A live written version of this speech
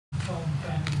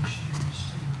family missionaries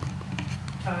to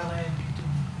Thailand,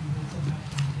 continue to be with them, help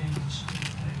them gain the support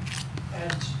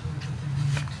added support that they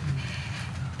need to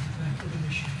back to the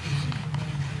mission field and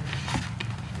remain there.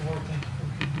 Lord, thank you for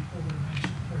giving people that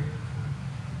answer prayer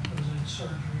for those that had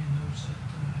surgery and those that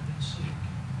have been sick.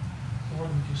 Lord,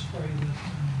 we just pray that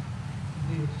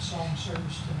be with the song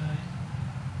service tonight,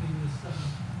 be with the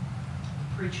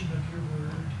preaching of your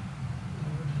word,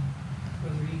 Lord, and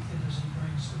Brother Ethan as he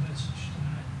brings the message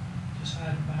tonight, just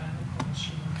hide him behind the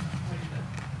cross, Lord. I pray that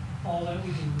all that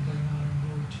we do will bring honor and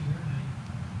glory to your name.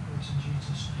 For it's in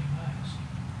Jesus' name I ask.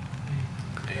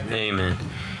 Amen. Amen.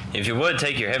 If you would,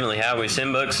 take your Heavenly Highway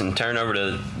Sin books and turn over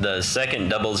to the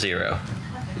second 00.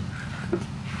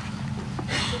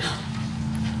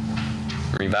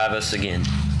 Revive us again.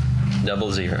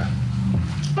 00.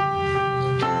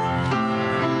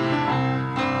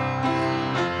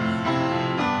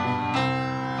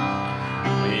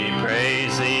 We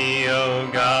praise thee, O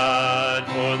God,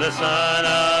 for the Son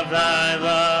of thy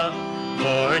love,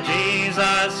 for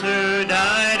Jesus who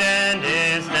died and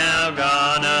is now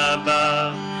gone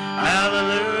above.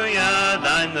 Hallelujah,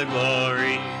 thine the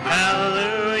glory.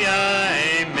 Hallelujah,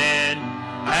 amen.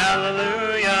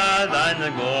 Hallelujah, thine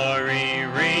the glory.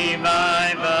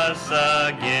 Revive us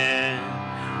again.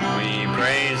 We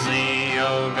praise thee,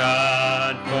 O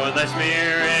God, for thy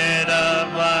Spirit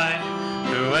of life,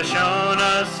 who has shown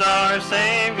us our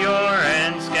Savior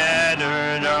and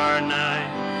scattered our night.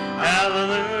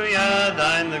 Hallelujah,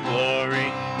 thine the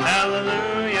glory.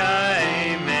 Hallelujah,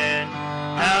 amen.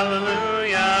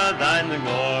 Hallelujah, thine the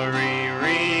glory.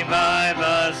 Revive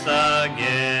us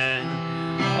again.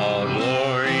 All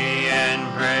glory and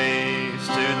praise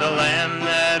to the Lamb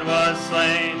that was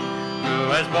slain,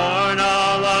 who has borne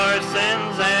all our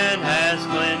sins and has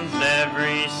cleansed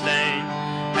every stain.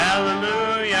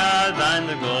 Hallelujah, thine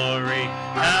the glory.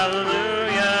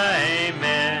 Hallelujah,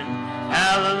 amen.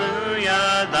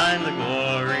 Hallelujah, thine the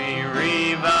glory.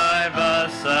 Revive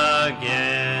us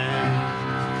again.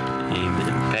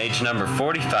 Amen. Page number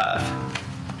 45.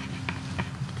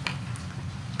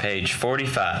 Page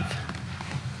 45.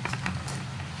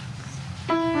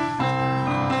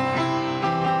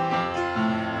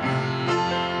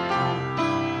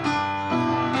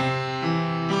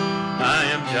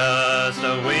 Just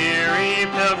a weary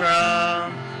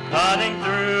pilgrim, plodding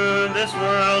through this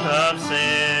world of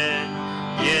sin,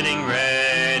 getting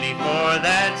ready for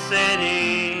that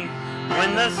city,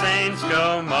 when the saints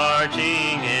go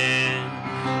marching in.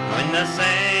 When the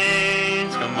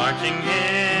saints go marching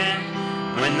in.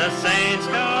 When the saints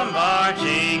go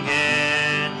marching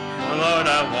in. Oh Lord,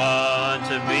 I want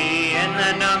to be in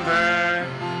that number,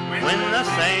 when the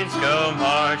saints go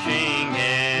marching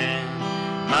in.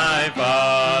 My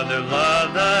father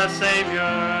loved the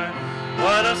Savior,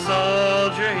 what a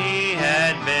soldier he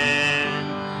had been.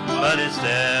 But his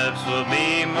steps will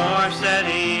be more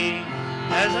steady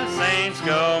as the saints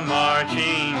go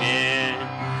marching in.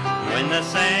 When the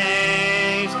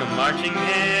saints go marching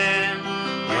in.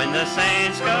 When the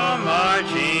saints go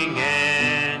marching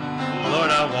in. Lord,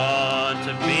 I want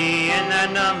to be in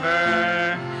that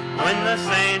number, when the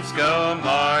saints go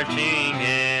marching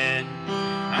in.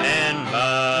 And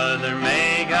Mother,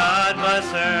 may God bless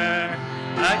her,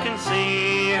 I can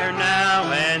see her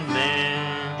now and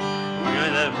then,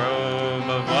 with a robe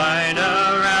of white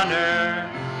around her,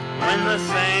 when the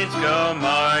saints go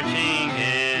marching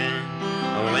in.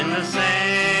 When the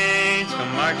saints go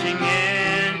marching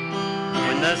in.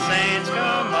 When the saints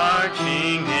go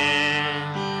marching in.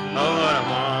 Oh Lord, I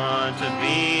want to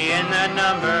be in that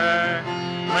number,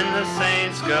 when the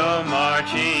saints go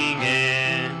marching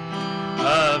in.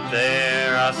 Up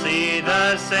there I'll see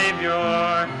the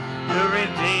Savior, who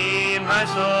redeemed my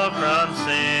soul from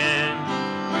sin.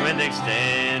 With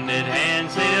extended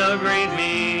hands he'll greet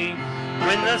me,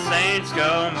 when the saints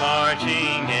go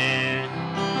marching in.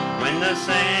 When the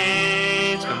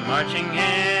saints go marching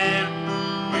in.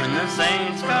 When the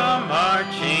saints go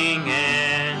marching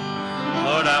in.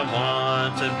 Lord, I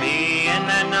want to be in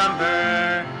that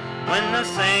number, when the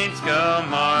saints go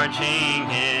marching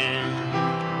in.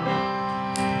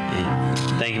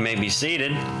 Thank you. May be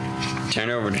seated.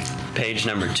 Turn over to page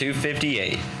number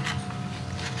 258.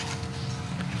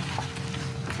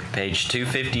 Page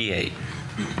 258.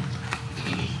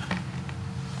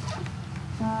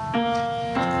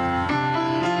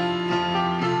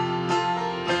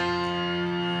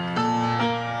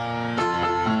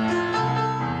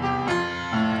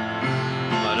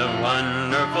 What a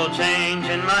wonderful change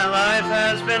in my life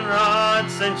has been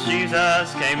wrought since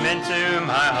Jesus came into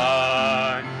my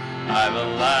heart. I've a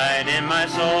light in my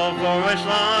soul for which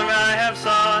long I have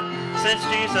sought, since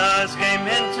Jesus came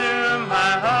into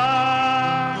my heart.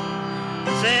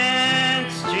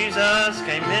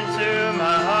 came into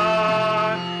my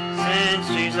heart. Since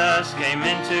Jesus came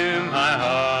into my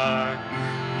heart.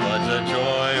 Floods of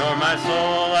joy o'er my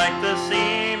soul like the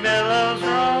sea billows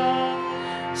roll.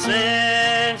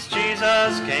 Since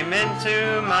Jesus came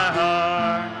into my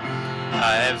heart.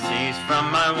 I have ceased from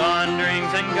my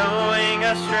wanderings and going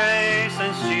astray,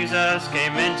 since Jesus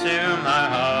came into my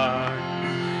heart.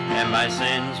 And my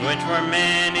sins, which were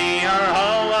many, are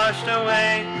all washed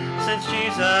away, since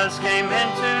Jesus came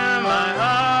into my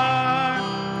heart.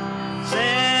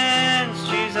 Since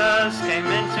Jesus came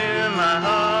into my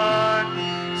heart.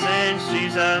 Since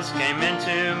Jesus came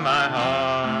into my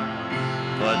heart.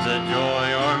 Floods of joy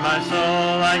o'er my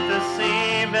soul like the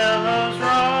sea billows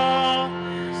roll.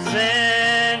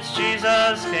 Since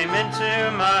Jesus came into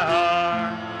my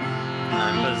heart.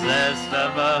 I'm possessed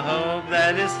of a hope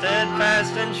that is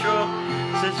steadfast and sure,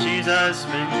 since Jesus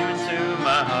came into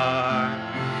my heart.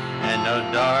 And no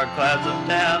dark clouds of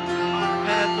doubt,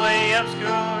 pathway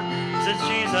obscured, since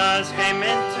Jesus came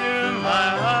into my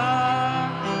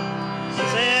heart.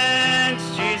 Since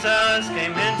Jesus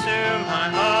came into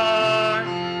my heart.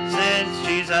 Since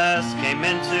Jesus came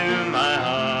into my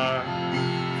heart.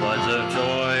 Floods of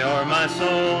joy o'er my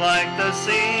soul like the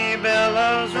sea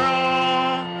billows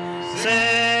roll.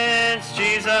 Since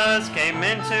Jesus came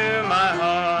into my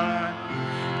heart.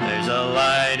 There's a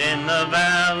light in the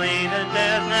valley, the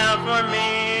death now for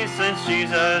me, since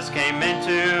Jesus came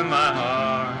into my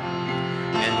heart.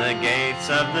 In the gates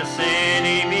of the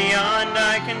city beyond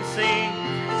I can see,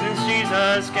 since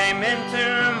Jesus came into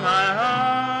my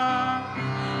heart.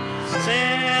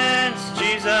 Since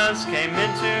Jesus came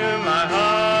into my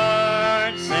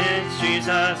heart. Since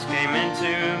Jesus came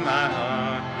into my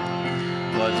heart.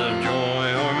 Floods of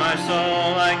joy o'er my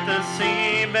soul like the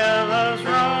sea billows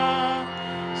roll.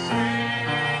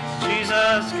 Since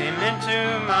Jesus came into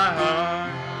my heart.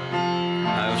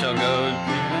 I shall go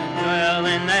dwell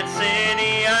in that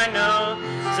city I know,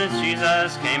 since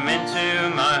Jesus came into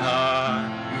my heart.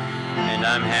 And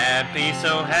I'm happy,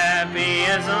 so happy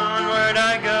as onward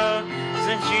I go,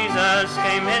 since Jesus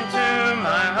came into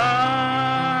my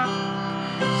heart.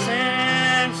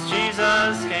 Since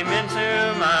Jesus came into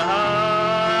my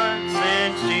heart.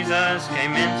 Since Jesus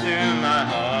came into my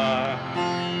heart.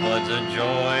 Floods of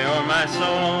joy o'er my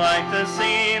soul like the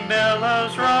sea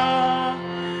billows roll.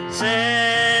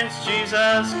 Since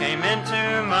Jesus came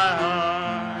into my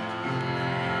heart.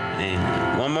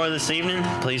 And one more this evening.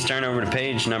 Please turn over to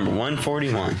page number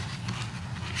 141.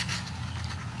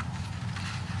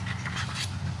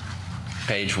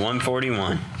 Page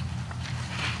 141.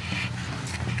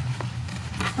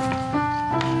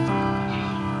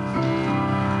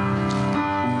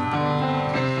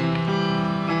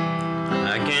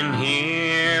 I can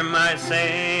hear my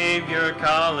Savior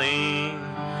calling.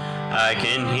 I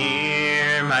can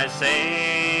hear my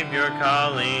Savior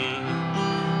calling.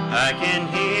 I can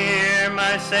hear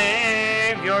my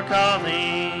Savior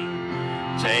calling.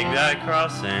 Take thy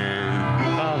cross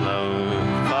and follow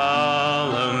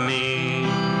me.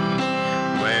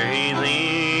 Where he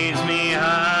leads me,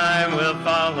 I will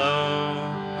follow.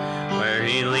 Where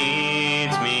he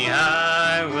leads me,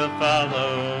 I will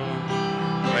follow.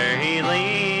 Where he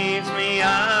leads me,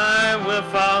 I will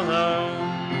follow.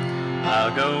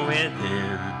 I'll go with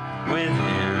him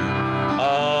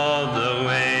all the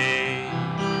way.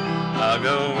 I'll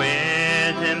go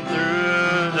with him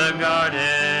through the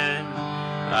garden.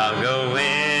 I'll go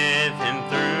with him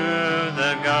through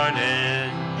the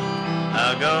garden.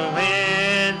 I'll go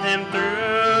with him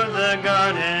through the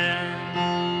garden.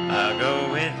 I'll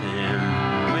go with him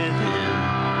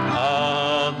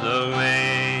all the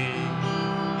way.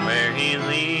 Where he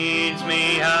leads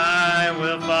me, I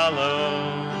will follow.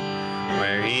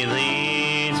 Where he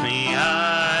leads me,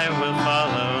 I will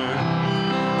follow.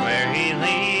 Where he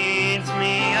leads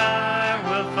me, I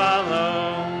will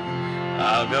follow.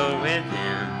 I'll go with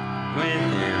him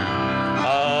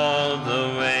all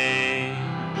the way.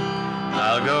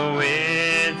 I'll go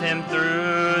with him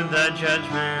through the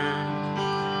judgment.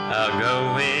 I'll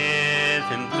go with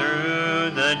him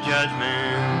through the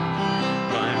judgment.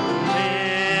 I'll go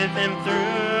with him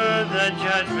through the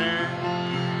judgment.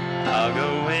 I'll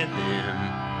go with him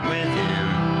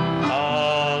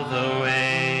all the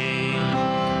way.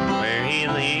 Where he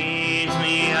leads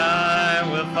me, I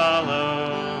will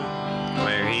follow.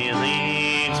 Where he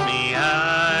leads me,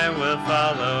 I will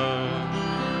follow.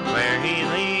 Where he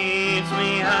leads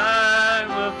me, I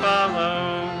will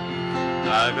follow.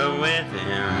 I'll go with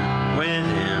him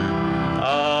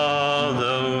all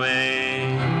the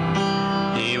way.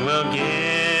 He will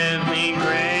give me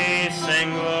grace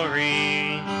and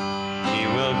glory. He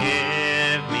will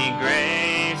give me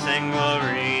grace and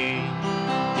glory.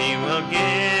 will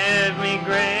give me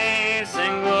grace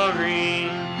and glory,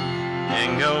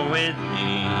 and go with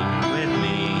me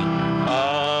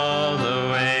all the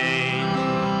way.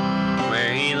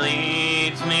 Where he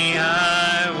leads me,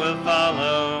 I will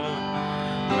follow.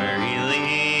 Where he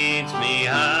leads me,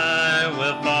 I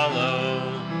will follow.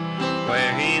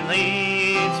 Where he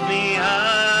leads me,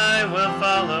 I will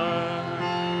follow.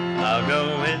 I'll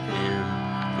go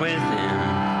with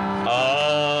him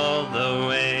all the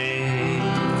way.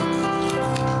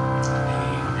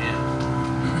 Amen.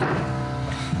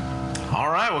 All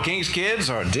right, well, King's kids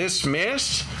are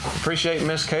dismissed. Appreciate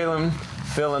Miss Kaylin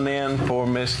filling in for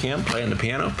Miss Kim, playing the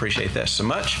piano. Appreciate that so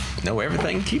much. Know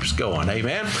everything keeps going.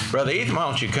 Amen. Brother Ethan, why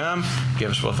don't you come?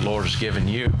 Give us what the Lord has given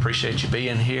you. Appreciate you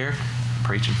being here,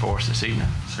 preaching for us this evening.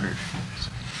 Sir.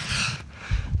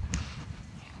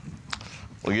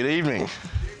 Well, good evening.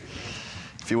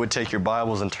 If you would take your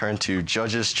Bibles and turn to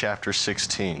Judges chapter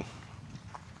 16.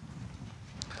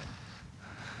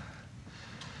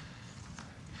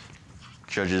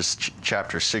 Judges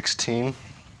chapter 16.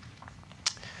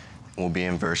 We'll be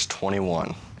in verse 21.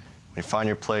 When you find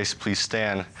your place, please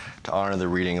stand to honor the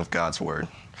reading of God's word.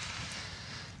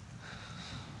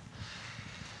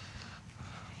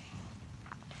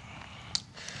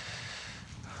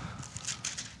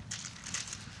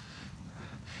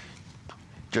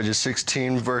 Judges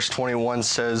 16, verse 21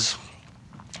 says,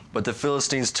 "But the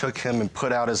Philistines took him and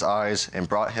put out his eyes and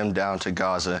brought him down to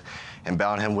Gaza and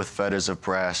bound him with fetters of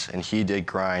brass, and he did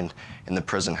grind in the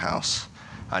prison house."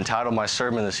 I entitled my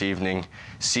sermon this evening,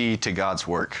 "See to God's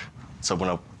Work." Let's open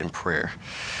up in prayer.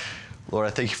 Lord, I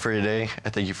thank you for today. I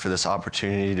thank you for this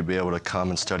opportunity to be able to come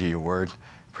and study your word.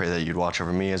 Pray that you'd watch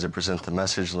over me as I present the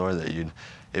message, Lord, that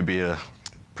it'd be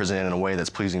presented in a way that's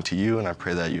pleasing to you, and I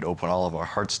pray that you'd open all of our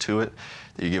hearts to it,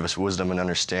 that you give us wisdom and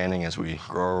understanding as we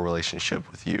grow our relationship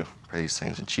with you. Pray these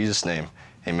things in Jesus' name,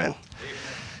 amen.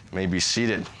 You may be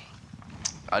seated.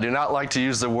 I do not like to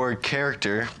use the word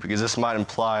character because this might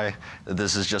imply that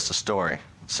this is just a story.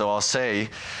 So I'll say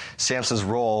Samson's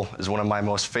role is one of my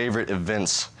most favorite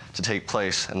events to take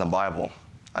place in the Bible.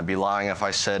 I'd be lying if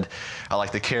I said I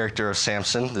like the character of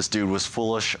Samson. This dude was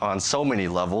foolish on so many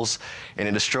levels, and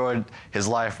it destroyed his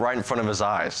life right in front of his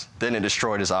eyes. Then it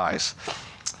destroyed his eyes.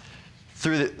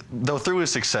 Though through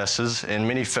his successes and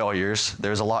many failures,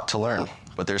 there's a lot to learn,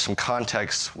 but there's some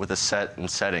context with a set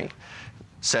and setting.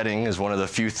 Setting is one of the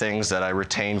few things that I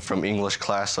retained from English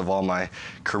class of all my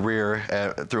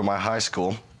career through my high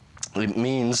school. It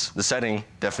means, the setting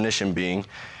definition being,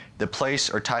 the place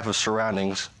or type of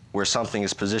surroundings where something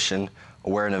is positioned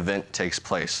or where an event takes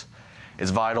place.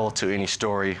 It's vital to any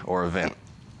story or event.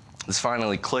 This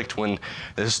finally clicked when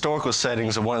the historical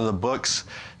settings of one of the books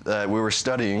that we were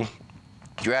studying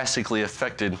drastically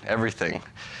affected everything.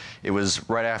 It was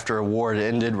right after a war had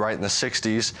ended, right in the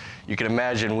 60s. You can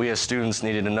imagine we as students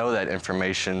needed to know that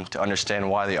information to understand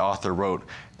why the author wrote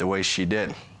the way she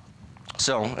did.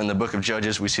 So, in the book of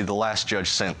Judges, we see the last judge,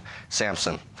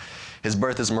 Samson. His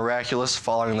birth is miraculous,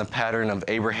 following the pattern of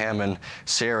Abraham and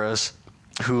Sarah's,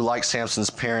 who, like Samson's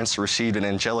parents, received an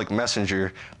angelic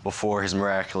messenger before his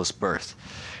miraculous birth.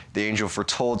 The angel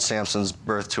foretold Samson's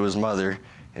birth to his mother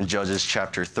in Judges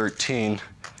chapter 13,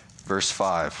 verse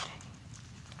 5.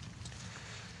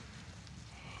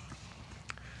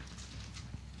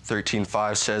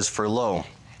 13:5 says, "For lo,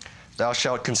 thou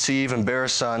shalt conceive and bear a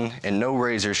son, and no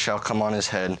razor shall come on his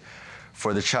head,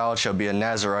 for the child shall be a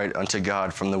Nazarite unto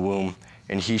God from the womb,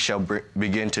 and he shall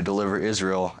begin to deliver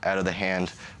Israel out of the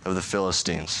hand of the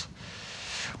Philistines."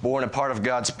 Born a part of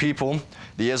God's people,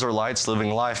 the Israelites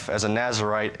living life as a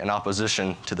Nazarite in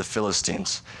opposition to the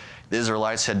Philistines. The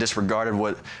Israelites had disregarded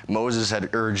what Moses had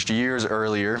urged years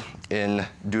earlier in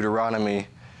Deuteronomy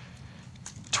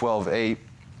 12:8.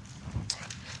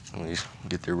 Let me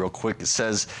get there real quick. It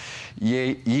says,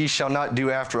 ye shall not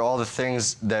do after all the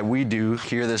things that we do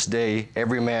here this day,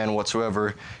 every man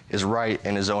whatsoever is right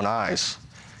in his own eyes.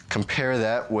 Compare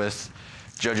that with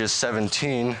Judges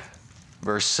 17,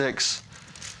 verse 6.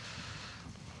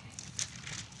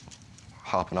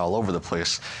 Hopping all over the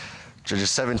place.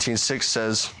 Judges 17:6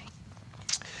 says,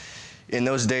 "In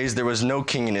those days there was no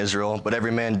king in Israel, but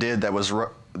every man did that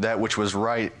which was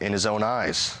right in his own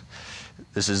eyes."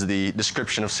 This is the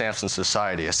description of Samson's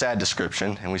society, a sad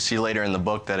description, and we see later in the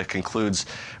book that it concludes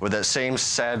with that same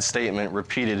sad statement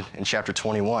repeated in chapter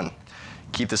 21.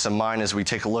 Keep this in mind as we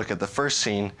take a look at the first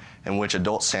scene in which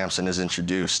adult Samson is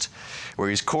introduced, where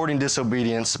he's courting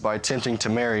disobedience by attempting to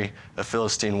marry a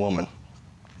Philistine woman.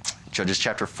 Judges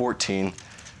chapter 14,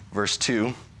 verse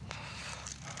 2.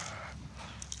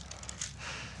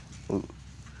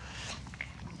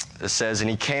 It says, and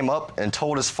he came up and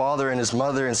told his father and his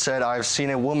mother and said, I have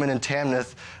seen a woman in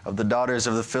Tamnath of the daughters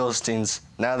of the Philistines.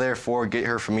 Now therefore get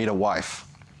her for me to wife.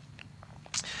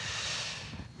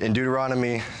 In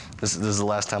Deuteronomy, this is the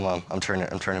last time I'm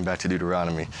turning back to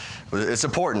Deuteronomy. But it's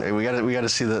important. We got to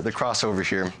see the crossover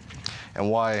here and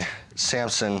why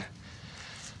Samson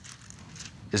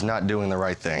is not doing the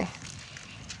right thing.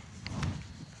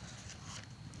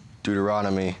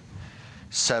 Deuteronomy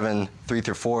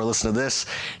 7:3-4. Listen to this.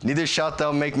 Neither shalt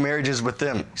thou make marriages with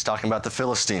them. He's talking about the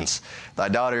Philistines. Thy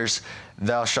daughters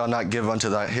thou shalt not give unto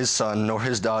his son, nor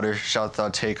his daughter shalt thou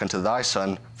take unto thy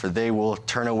son, for they will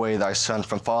turn away thy son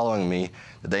from following me,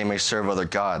 that they may serve other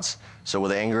gods. So will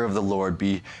the anger of the Lord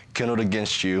be kindled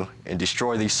against you and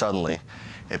destroy thee suddenly.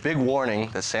 A big warning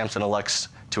that Samson elects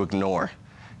to ignore.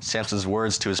 Samson's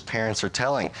words to his parents are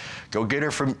telling, Go get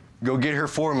her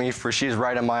for me, for she is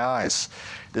right in my eyes.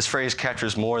 This phrase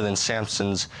captures more than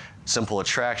Samson's simple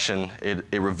attraction.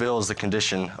 It reveals the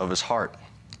condition of his heart.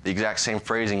 The exact same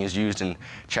phrasing is used in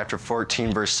chapter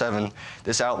 14, verse 7.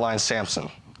 This outlines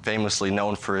Samson, famously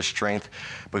known for his strength,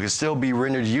 but could still be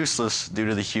rendered useless due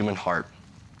to the human heart.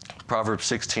 Proverbs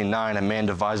 16:9,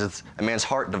 a man's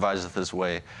heart deviseth his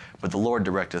way, but the Lord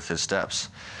directeth his steps.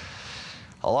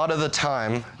 A lot of the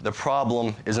time, the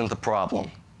problem isn't the problem.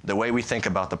 The way we think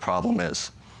about the problem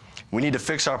is. We need to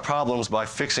fix our problems by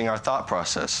fixing our thought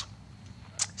process.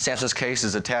 Samson's case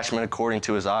is attachment according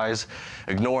to his eyes,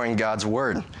 ignoring God's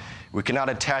word. We cannot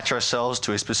attach ourselves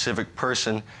to a specific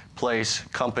person, place,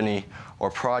 company,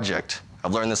 or project.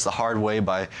 I've learned this the hard way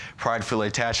by pridefully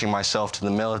attaching myself to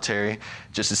the military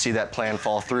just to see that plan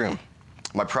fall through.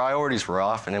 My priorities were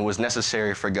off, and it was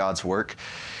necessary for God's work,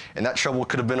 and that trouble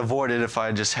could have been avoided if I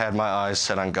had just had my eyes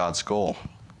set on God's goal.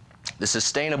 The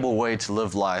sustainable way to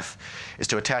live life is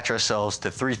to attach ourselves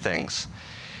to three things: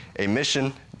 a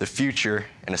mission, the future,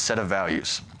 and a set of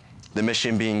values. The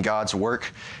mission being God's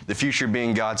work, the future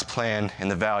being God's plan, and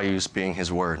the values being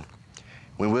His word.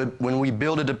 When we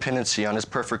build a dependency on His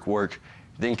perfect work,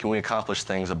 then can we accomplish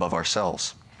things above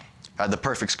ourselves. I had the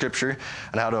perfect scripture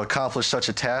on how to accomplish such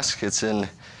a task. It's in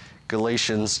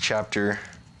Galatians chapter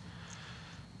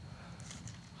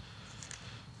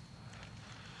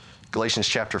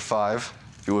 5,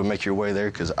 if you would make your way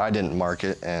there, because I didn't mark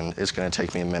it, and it's going to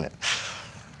take me a minute.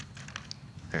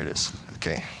 There it is.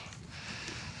 Okay.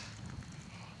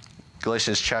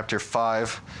 Galatians chapter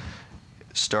 5,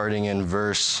 starting in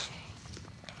verse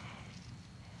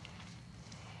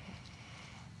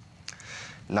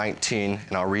 19,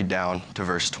 and I'll read down to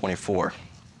verse 24.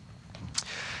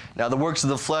 Now the works of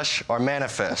the flesh are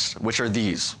manifest, which are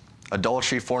these: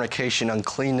 adultery, fornication,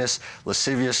 uncleanness,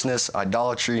 lasciviousness,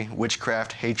 idolatry,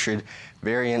 witchcraft, hatred,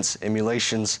 variance,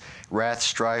 emulations, wrath,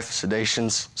 strife,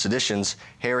 seditions,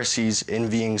 heresies,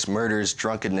 envyings, murders,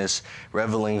 drunkenness,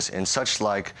 revelings, and such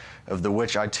like, of the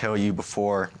which I tell you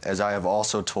before, as I have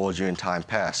also told you in time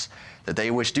past, that they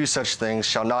which do such things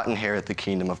shall not inherit the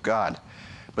kingdom of God.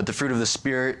 But the fruit of the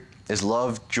Spirit is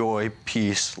love, joy,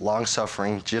 peace,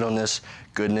 long-suffering, gentleness,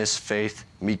 goodness, faith,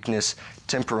 meekness,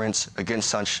 temperance. Against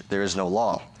such there is no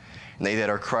law. And they that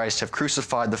are Christ have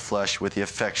crucified the flesh with the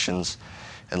affections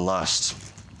and lusts.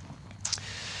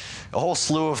 A whole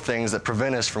slew of things that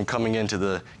prevent us from coming into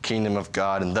the kingdom of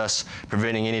God and thus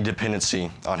preventing any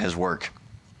dependency on His work,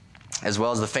 as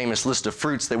well as the famous list of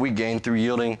fruits that we gain through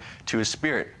yielding to His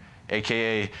Spirit,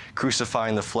 aka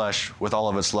crucifying the flesh with all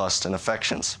of its lusts and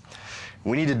affections.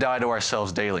 We need to die to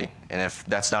ourselves daily, and if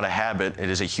that's not a habit, it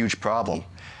is a huge problem.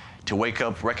 To wake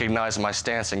up, recognize my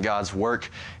stance in God's work,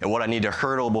 and what I need to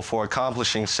hurdle before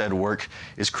accomplishing said work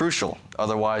is crucial.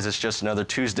 Otherwise, it's just another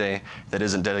Tuesday that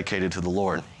isn't dedicated to the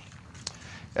Lord.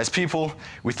 As people,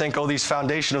 we think, oh, these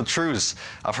foundational truths,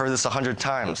 I've heard this 100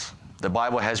 times. The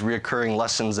Bible has reoccurring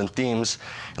lessons and themes,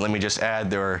 and let me just add,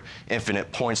 there are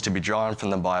infinite points to be drawn from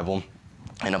the Bible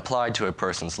and applied to a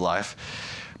person's life.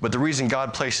 But the reason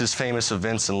God places famous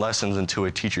events and lessons into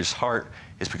a teacher's heart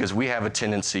is because we have a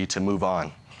tendency to move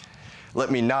on. Let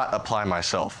me not apply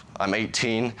myself. I'm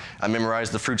 18, I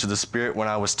memorized the fruits of the Spirit when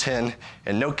I was 10,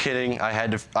 and no kidding,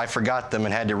 I forgot them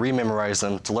and had to rememorize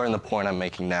them to learn the point I'm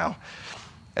making now.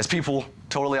 As people,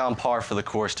 totally on par for the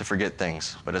course to forget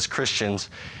things, but as Christians,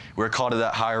 we're called to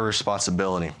that higher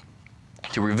responsibility,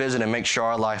 to revisit and make sure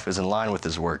our life is in line with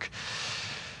His work.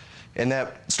 And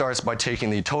that starts by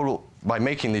making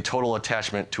the total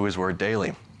attachment to His word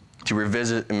daily, to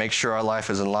revisit and make sure our life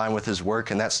is in line with His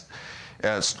work. And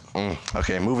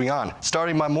okay, moving on.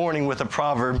 Starting my morning with a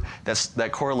proverb that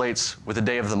correlates with the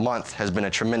day of the month has been a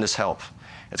tremendous help.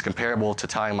 It's comparable to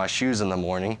tying my shoes in the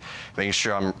morning, making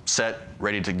sure I'm set,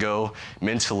 ready to go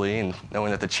mentally, and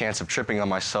knowing that the chance of tripping on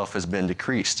myself has been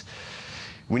decreased.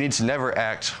 We need to never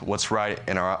act what's right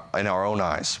in our own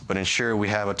eyes, but ensure we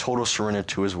have a total surrender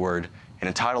to his word and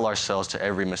entitle ourselves to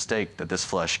every mistake that this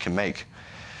flesh can make.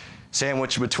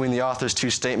 Sandwiched between the author's two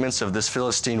statements of this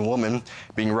Philistine woman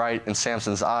being right in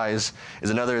Samson's eyes is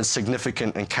another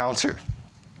insignificant encounter.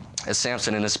 As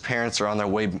Samson and his parents are on their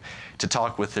way to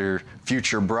talk with their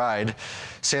future bride,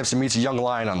 Samson meets a young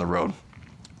lion on the road.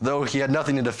 Though he had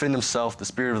nothing to defend himself, the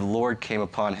Spirit of the Lord came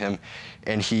upon him,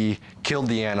 and he killed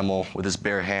the animal with his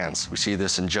bare hands. We see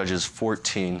this in Judges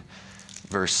 14,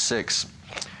 verse 6.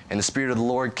 And the Spirit of the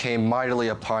Lord came mightily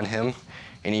upon him,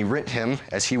 and he rent him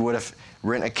as he would have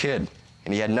rent a kid.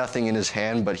 And he had nothing in his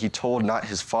hand, but he told not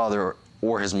his father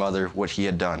or his mother what he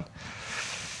had done.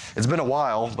 It's been a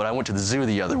while, but I went to the zoo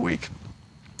the other week,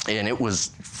 and it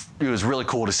was really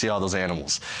cool to see all those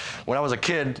animals. When I was a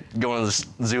kid, going to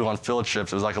the zoo on field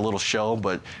trips, it was like a little show,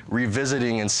 but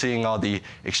revisiting and seeing all the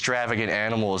extravagant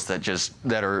animals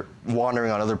that are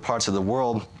wandering on other parts of the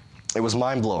world, it was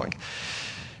mind-blowing.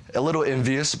 A little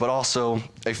envious, but also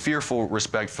a fearful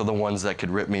respect for the ones that could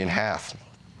rip me in half.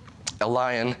 A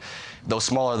lion, though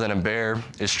smaller than a bear,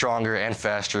 is stronger and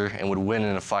faster and would win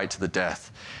in a fight to the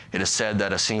death. It is said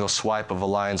that a single swipe of a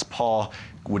lion's paw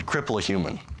would cripple a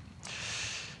human.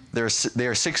 They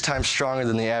are 6 times stronger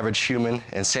than the average human,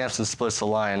 and Samson splits the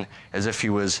lion as if he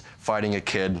was fighting a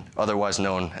kid, otherwise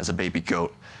known as a baby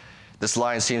goat. This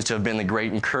lion seems to have been the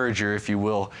great encourager, if you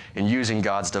will, in using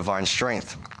God's divine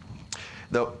strength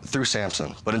through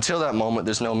Samson. But until that moment,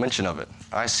 there's no mention of it.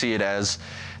 I see it as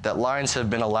that lions have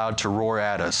been allowed to roar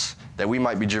at us, that we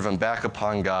might be driven back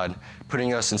upon God,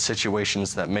 putting us in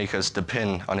situations that make us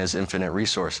depend on his infinite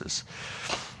resources.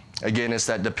 Again, it's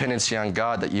that dependency on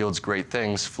God that yields great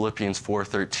things. Philippians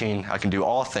 4:13, I can do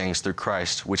all things through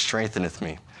Christ, which strengtheneth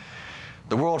me.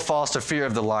 The world falls to fear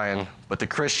of the lion, but the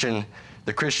Christian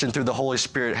through the Holy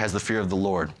Spirit has the fear of the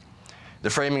Lord. The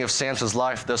framing of Samson's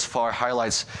life thus far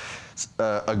highlights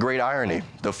a great irony.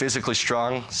 Though physically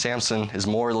strong, Samson is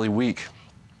morally weak.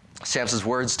 Samson's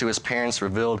words to his parents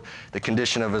revealed the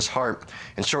condition of his heart.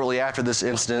 And shortly after this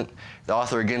incident, the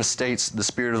author again states, the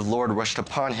Spirit of the Lord rushed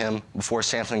upon him before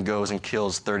Samson goes and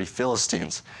kills 30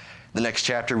 Philistines. The next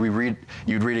chapter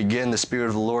you'd read again, the Spirit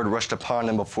of the Lord rushed upon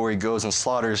him before he goes and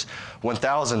slaughters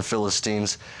 1,000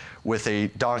 Philistines with a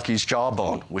donkey's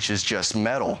jawbone, which is just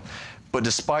metal. But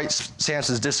despite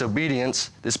Samson's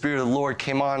disobedience, the Spirit of the Lord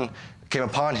came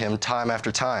upon him time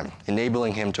after time,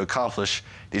 enabling him to accomplish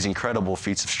these incredible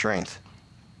feats of strength.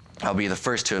 I'll be the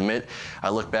first to admit, I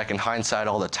look back in hindsight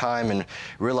all the time and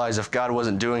realize if God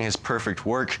wasn't doing his perfect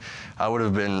work, I would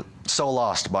have been so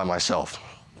lost by myself.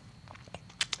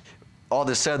 All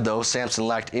this said, though, Samson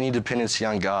lacked any dependency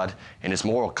on God and his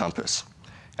moral compass.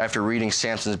 After reading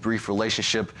Samson's brief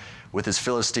relationship with his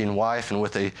Philistine wife and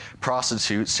with a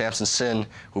prostitute, Samson's sin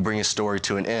will bring his story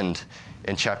to an end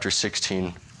in chapter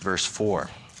 16, verse 4.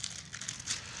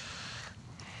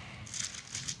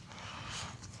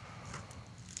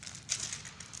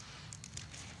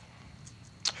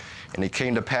 And it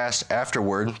came to pass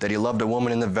afterward that he loved a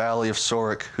woman in the valley of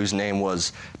Sorek whose name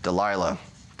was Delilah.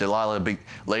 Delilah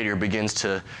later begins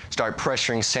to start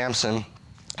pressuring Samson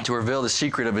to reveal the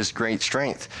secret of his great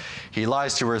strength. He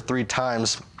lies to her 3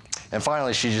 times, and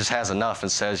finally she just has enough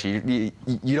and says, you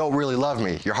don't really love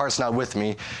me. Your heart's not with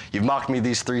me. You've mocked me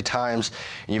these 3 times,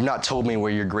 and you've not told me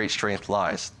where your great strength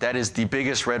lies. That is the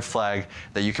biggest red flag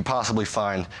that you could possibly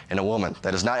find in a woman.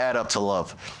 That does not add up to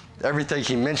love. Everything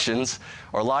he mentions,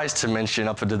 or lies to mention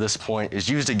up until this point, is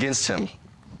used against him,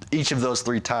 each of those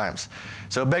 3 times.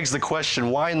 So it begs the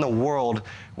question, why in the world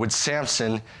would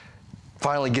Samson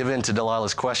finally give in to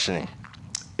Delilah's questioning?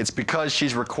 It's because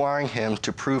she's requiring him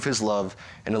to prove his love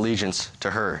and allegiance to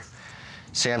her.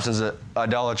 Samson's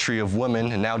idolatry of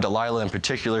women, and now Delilah in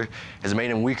particular, has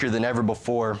made him weaker than ever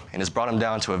before and has brought him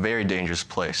down to a very dangerous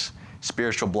place,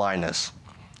 spiritual blindness.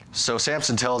 So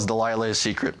Samson tells Delilah his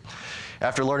secret.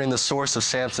 After learning the source of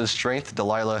Samson's strength,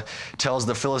 Delilah tells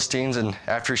the Philistines, and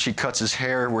after she cuts his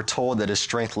hair, we're told that his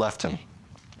strength left him.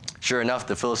 Sure enough,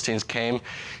 the Philistines came,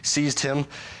 seized him,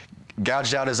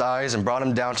 gouged out his eyes, and brought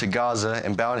him down to Gaza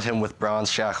and bound him with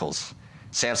bronze shackles.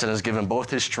 Samson has given both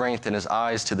his strength and his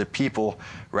eyes to the people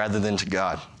rather than to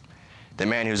God. The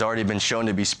man who's already been shown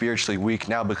to be spiritually weak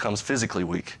now becomes physically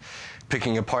weak.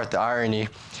 Picking apart the irony,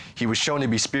 he was shown to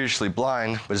be spiritually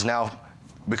blind, but has now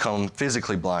become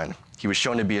physically blind. He was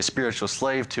shown to be a spiritual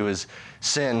slave to his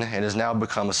sin and has now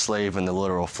become a slave in the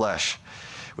literal flesh.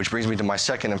 Which brings me to my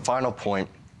second and final point,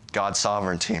 God's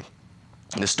sovereignty.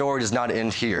 The story does not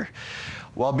end here.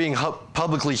 While being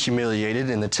publicly humiliated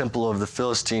in the temple of the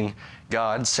Philistine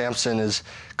god, Samson is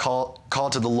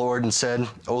called to the Lord and said,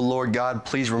 "O Lord God,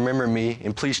 please remember me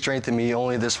and please strengthen me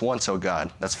only this once, O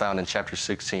God." That's found in chapter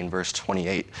 16, verse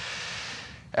 28.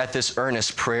 At this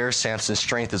earnest prayer, Samson's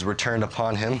strength is returned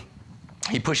upon him.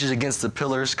 He pushes against the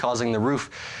pillars, causing the roof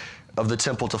of the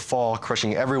temple to fall,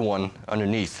 crushing everyone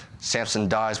underneath. Samson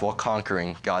dies while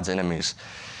conquering God's enemies.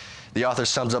 The author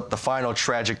sums up the final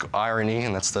tragic irony,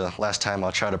 and that's the last time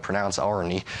I'll try to pronounce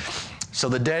irony. So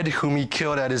the dead whom he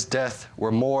killed at his death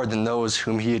were more than those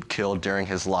whom he had killed during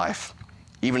his life.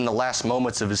 Even in the last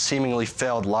moments of his seemingly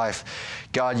failed life,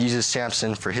 God uses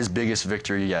Samson for his biggest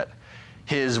victory yet.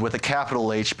 His with a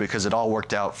capital H, because it all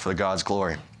worked out for God's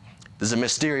glory. There's a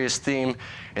mysterious theme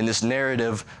in this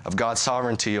narrative of God's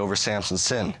sovereignty over Samson's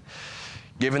sin.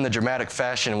 Given the dramatic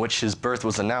fashion in which his birth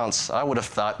was announced, I would have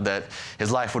thought that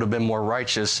his life would have been more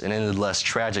righteous and ended less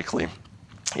tragically.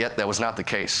 Yet that was not the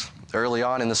case. Early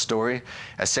on in the story,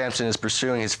 as Samson is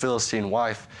pursuing his Philistine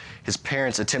wife, his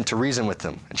parents attempt to reason with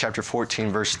him. In chapter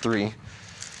 14, verse 3,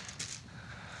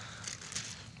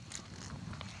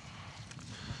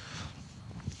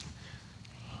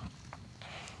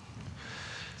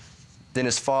 "Then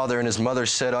his father and his mother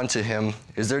said unto him,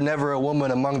 Is there never a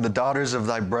woman among the daughters of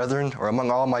thy brethren, or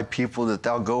among all my people, that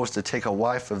thou goest to take a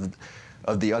wife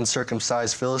of the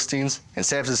uncircumcised Philistines? And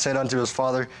Samson said unto his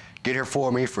father, Get her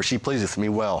for me, for she pleaseth me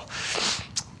well."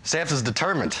 Samson's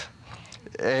determined.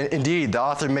 Indeed, the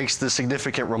author makes the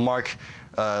significant remark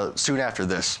soon after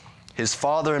this. His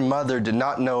father and mother did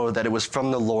not know that it was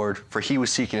from the Lord, for he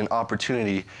was seeking an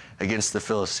opportunity against the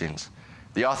Philistines.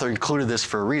 The author included this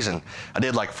for a reason. I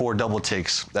did like 4 double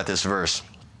takes at this verse.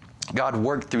 God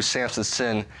worked through Samson's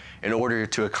sin in order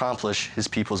to accomplish his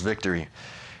people's victory.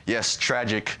 Yes,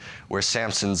 tragic where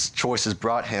Samson's choices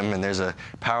brought him, and there's a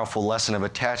powerful lesson of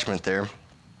attachment there.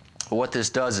 But what this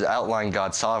does is outline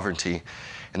God's sovereignty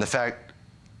and the fact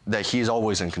that he is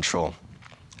always in control.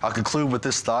 I'll conclude with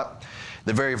this thought.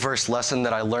 The very first lesson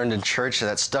that I learned in church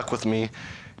that stuck with me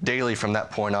daily from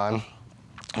that point on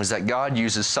was that God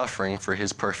uses suffering for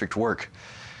his perfect work.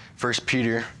 1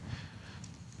 Peter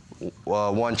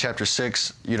 1, chapter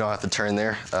 6, you don't have to turn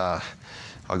there. I'll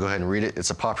go ahead and read it.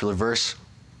 It's a popular verse.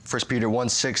 1 Peter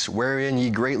 1:6, "Wherein ye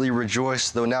greatly rejoice,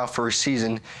 though now for a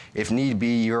season, if need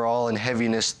be, ye are all in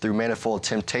heaviness through manifold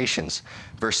temptations."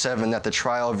 Verse 7, "That the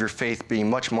trial of your faith, being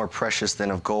much more precious than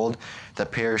of gold,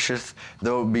 that perisheth,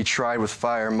 though it be tried with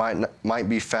fire, might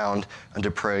be found unto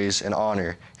praise and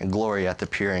honor and glory at the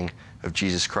appearing of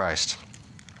Jesus Christ."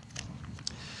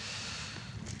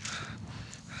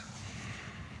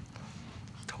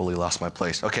 Totally lost my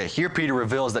place. Okay, here Peter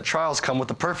reveals that trials come with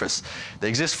a purpose. They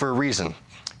exist for a reason.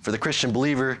 For the Christian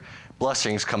believer,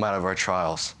 blessings come out of our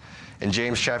trials. In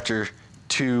James chapter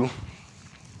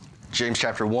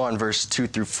 1, verse 2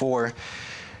 through 4, it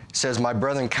says, "My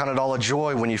brethren, count it all a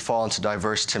joy when you fall into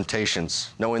diverse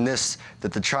temptations, knowing this,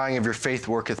 that the trying of your faith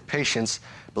worketh patience,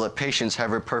 but let patience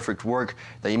have her perfect work,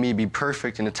 that ye may be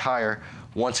perfect and entire,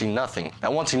 wanting nothing."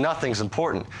 Now, wanting nothing is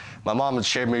important. My mom had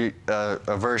shared me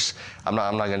a verse. I'm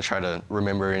not going to try to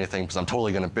remember anything because I'm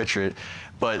totally going to butcher it.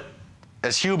 But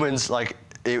as humans, like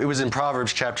it was in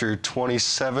Proverbs chapter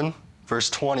 27, verse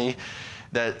 20,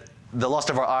 that the lust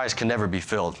of our eyes can never be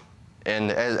filled. And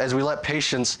as we let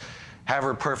patience have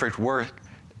her perfect work,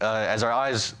 as our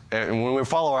eyes, and when we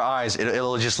follow our eyes,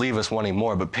 it'll just leave us wanting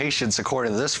more. But patience,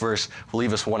 according to this verse, will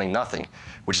leave us wanting nothing,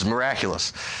 which is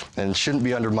miraculous and shouldn't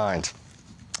be undermined.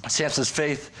 Samson's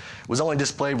faith was only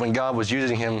displayed when God was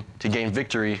using him to gain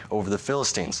victory over the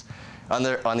Philistines. On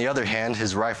the other hand,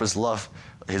 his life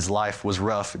was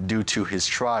rough due to his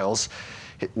trials,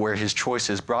 where his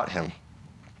choices brought him.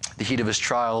 The heat of his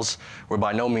trials were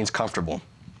by no means comfortable.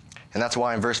 And that's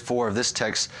why in verse 4 of this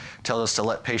text tells us to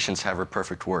let patience have her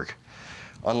perfect work.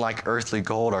 Unlike earthly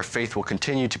gold, our faith will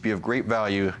continue to be of great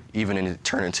value even in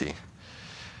eternity.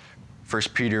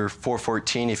 1 Peter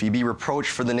 4:14, "If ye be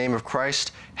reproached for the name of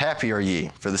Christ, happy are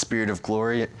ye, for the Spirit of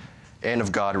glory and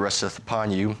of God resteth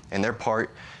upon you. In their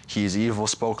part he is evil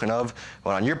spoken of,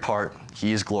 but on your part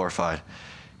he is glorified."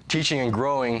 Teaching and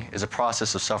growing is a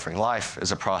process of suffering. Life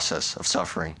is a process of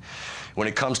suffering. When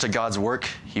it comes to God's work,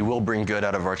 he will bring good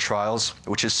out of our trials,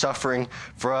 which is suffering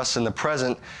for us in the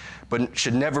present, but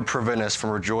should never prevent us from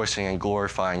rejoicing and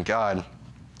glorifying God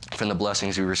from the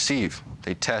blessings we receive.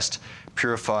 They test,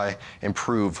 purify, and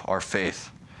prove our faith.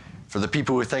 For the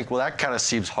people who think, well, that kind of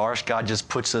seems harsh, God just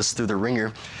puts us through the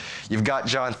ringer, you've got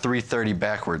John 3:30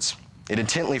 backwards. It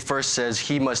intently first says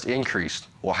he must increase.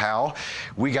 Well, how?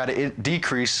 We got to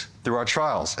decrease through our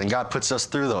trials, and God puts us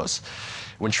through those.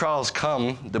 When trials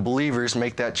come, the believers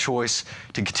make that choice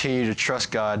to continue to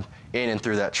trust God in and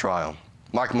through that trial.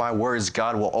 Mark my words,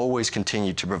 God will always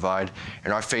continue to provide,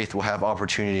 and our faith will have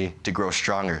opportunity to grow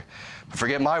stronger. But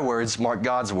forget my words, mark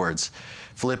God's words.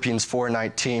 Philippians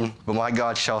 4:19, but my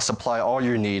God shall supply all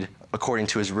your need according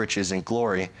to his riches and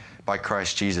glory by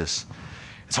Christ Jesus.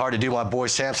 It's hard to do my boy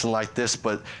Samson like this,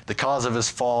 but the cause of his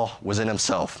fall was in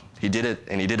himself. He did it,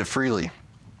 and he did it freely.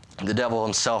 The devil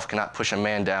himself cannot push a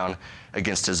man down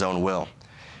against his own will.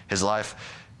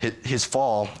 His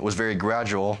fall was very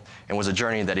gradual and was a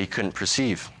journey that he couldn't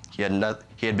perceive. He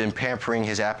had been pampering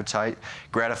his appetite,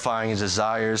 gratifying his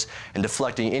desires, and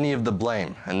deflecting any of the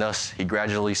blame, and thus he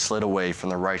gradually slid away from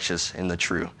the righteous and the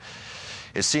true.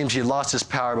 It seems he had lost his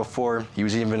power before he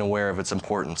was even aware of its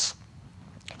importance.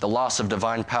 The loss of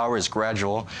divine power is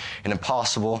gradual and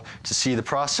impossible to see the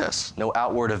process. No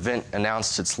outward event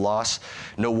announced its loss.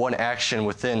 No one action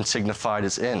within signified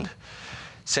its end.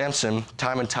 Samson,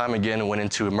 time and time again, went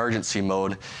into emergency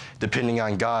mode, depending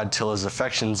on God till his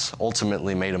affections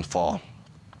ultimately made him fall.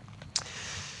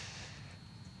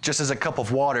 Just as a cup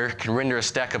of water can render a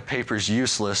stack of papers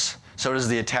useless, so does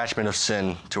the attachment of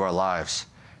sin to our lives.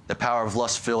 The power of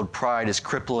lust-filled pride is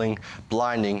crippling,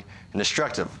 blinding, and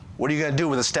destructive. What are you going to do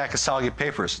with a stack of soggy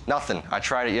papers? Nothing. I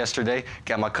tried it yesterday,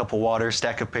 got my cup of water,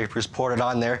 stack of papers, poured it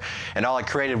on there, and all I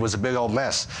created was a big old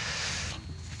mess.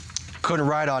 Couldn't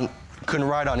write on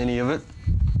any of it.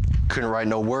 Couldn't write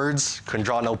no words. Couldn't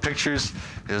draw no pictures.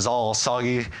 It was all a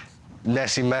soggy,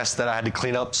 messy mess that I had to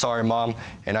clean up. Sorry, Mom.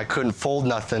 And I couldn't fold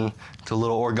nothing to a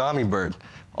little origami bird.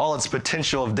 All its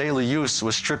potential of daily use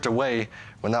was stripped away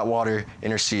when that water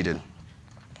interceded.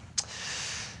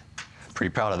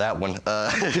 Pretty proud of that one.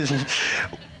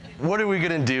 What are we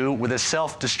going to do with a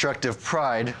self-destructive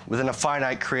pride within a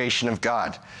finite creation of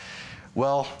God?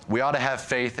 Well, we ought to have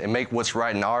faith and make what's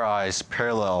right in our eyes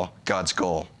parallel God's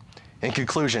goal. In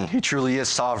conclusion, he truly is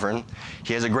sovereign.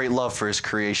 He has a great love for his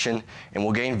creation and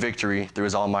will gain victory through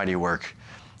his almighty work.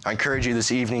 I encourage you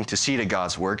this evening to see to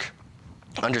God's work,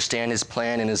 understand his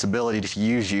plan and his ability to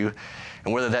use you,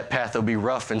 and whether that path will be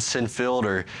rough and sin-filled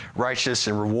or righteous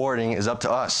and rewarding is up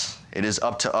to us. It is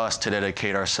up to us to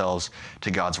dedicate ourselves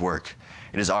to God's work.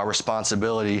 It is our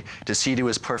responsibility to see to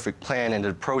his perfect plan and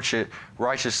to approach it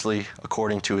righteously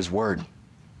according to his word.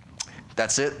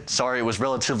 That's it. Sorry it was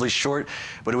relatively short,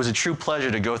 but it was a true pleasure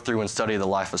to go through and study the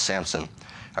life of Samson.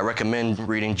 I recommend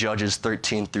reading Judges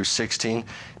 13 through 16,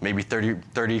 maybe 30,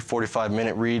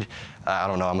 45-minute read. I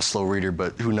don't know, I'm a slow reader,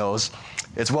 but who knows.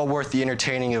 It's well worth the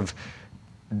entertaining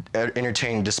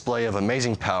display of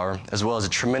amazing power, as well as a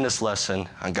tremendous lesson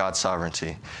on God's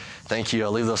sovereignty. Thank you.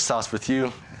 I'll leave those thoughts with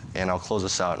you, and I'll close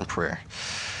us out in prayer.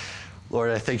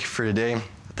 Lord, I thank you for today. I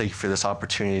thank you for this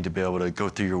opportunity to be able to go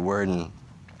through your word and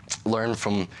learn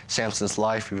from Samson's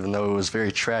life, even though it was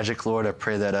very tragic. Lord, I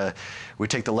pray that we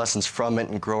take the lessons from it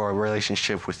and grow our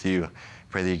relationship with you. I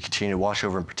pray that you continue to watch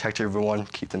over and protect everyone,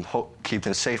 keep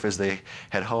them safe as they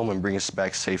head home, and bring us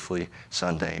back safely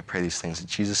Sunday. I pray these things in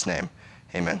Jesus' name.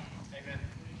 Amen. Amen.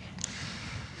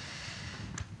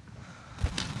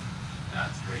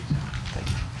 That's great. Thank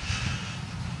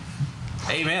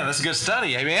you. Amen. That's a good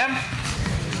study. Amen.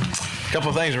 A couple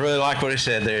of things I really like what he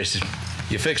said there. Is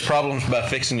you fix problems by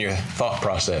fixing your thought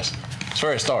process. That's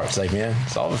where it starts. Amen.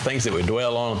 It's all the things that we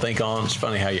dwell on and think on. It's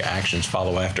funny how your actions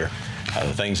follow after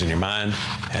the things in your mind,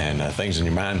 and things in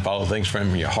your mind follow things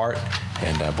from your heart.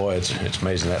 And boy, it's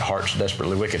amazing that heart's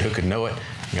desperately wicked. Who could know it?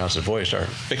 You know, so boy, you start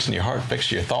fixing your heart,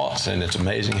 fix your thoughts, and it's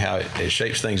amazing how it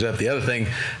shapes things up. The other thing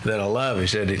that I love, he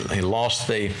said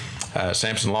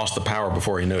Samson lost the power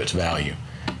before he knew its value.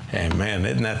 And man,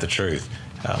 isn't that the truth?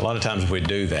 A lot of times we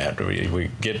do that. We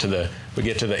get to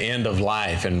the end of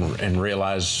life and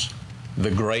realize the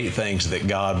great things that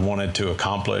God wanted to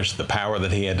accomplish, the power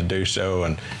that he had to do so,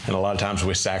 and a lot of times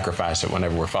we sacrifice it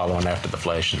whenever we're following after the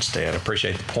flesh instead. I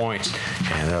appreciate the points,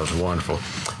 and that was wonderful.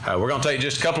 We're going to take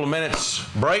just a couple of minutes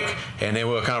break, and then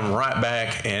we'll come right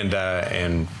back and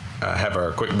have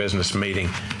our quick business meeting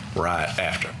right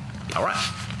after. All right.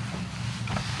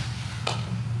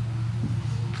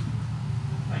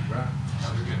 Thank you, Brian.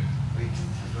 That was good.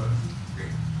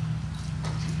 Great.